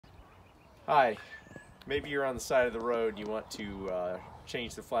Hi, maybe you're on the side of the road and you want to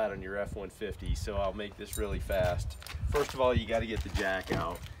change the flat on your F-150, so I'll make this really fast. First of all, you got to get the jack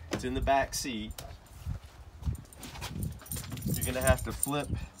out. It's in the back seat. You're going to have to flip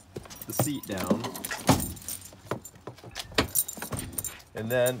the seat down.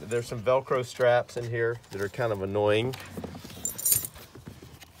 And then there's some Velcro straps in here that are kind of annoying.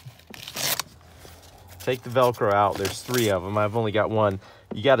 Take the Velcro out. There's 3 of them. I've only got 1.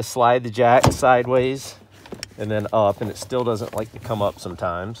 You got to slide the jack sideways and then up, and it still doesn't like to come up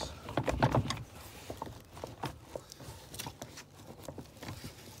sometimes.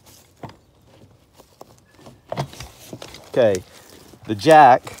 Okay, the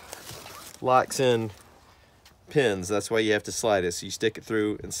jack locks in pins. That's why you have to slide it. So you stick it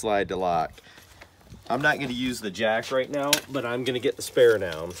through and slide to lock. I'm not going to use the jack right now, but I'm going to get the spare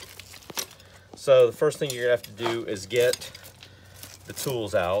down. So the first thing you're going to have to do is get the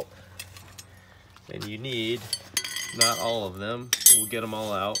tools out. And you need, not all of them, but we'll get them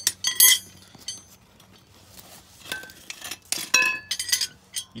all out.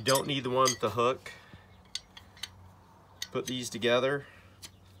 You don't need the one with the hook. Put these together.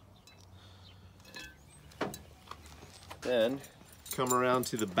 Then come around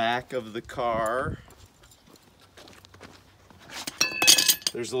to the back of the car.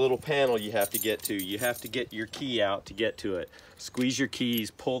 There's a little panel you have to get to. You have to get your key out to get to it. Squeeze your keys,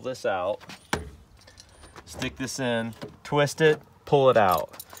 pull this out, stick this in, twist it, pull it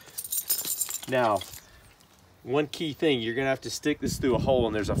out. Now, one key thing, you're gonna have to stick this through a hole,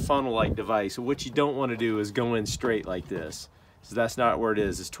 and there's a funnel-like device. So what you don't wanna do is go in straight like this. So that's not where it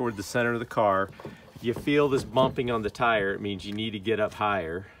is. It's toward the center of the car. You feel this bumping on the tire, it means you need to get up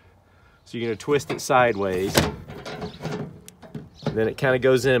higher. So you're gonna twist it sideways. Then it kind of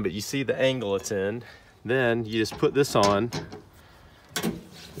goes in, but you see the angle it's in. Then you just put this on,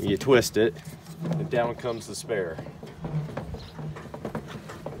 and you twist it, and down comes the spare.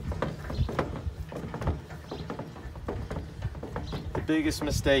 The biggest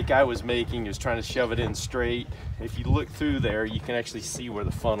mistake I was making is trying to shove it in straight. If you look through there, you can actually see where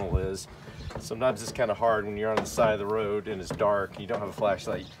the funnel is. Sometimes it's kind of hard when you're on the side of the road and it's dark and you don't have a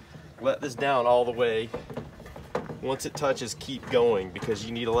flashlight. Let this down all the way. Once it touches, keep going, because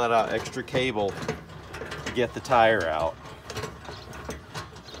you need to let out extra cable to get the tire out.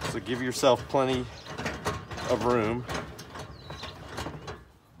 So give yourself plenty of room.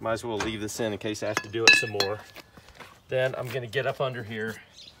 Might as well leave this in case I have to do it some more. Then I'm going to get up under here.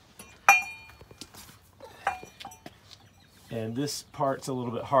 And this part's a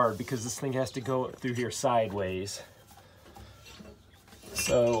little bit hard because this thing has to go through here sideways.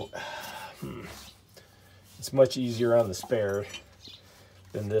 So it's much easier on the spare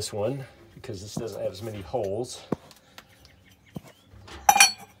than this one because this doesn't have as many holes.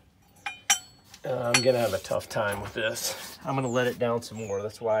 I'm gonna have a tough time with this. I'm gonna let it down some more.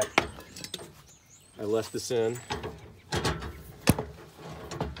 That's why I left this in.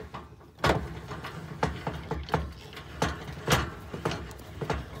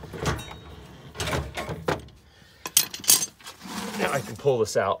 Now I can pull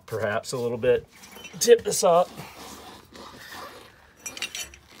this out perhaps a little bit. Tip this up.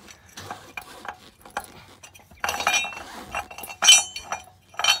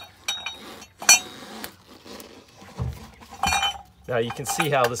 Now you can see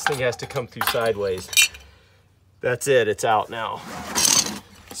how this thing has to come through sideways. That's it, it's out now.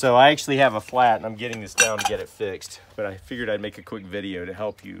 So I actually have a flat and I'm getting this down to get it fixed, but I figured I'd make a quick video to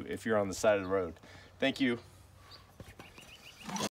help you if you're on the side of the road. Thank you.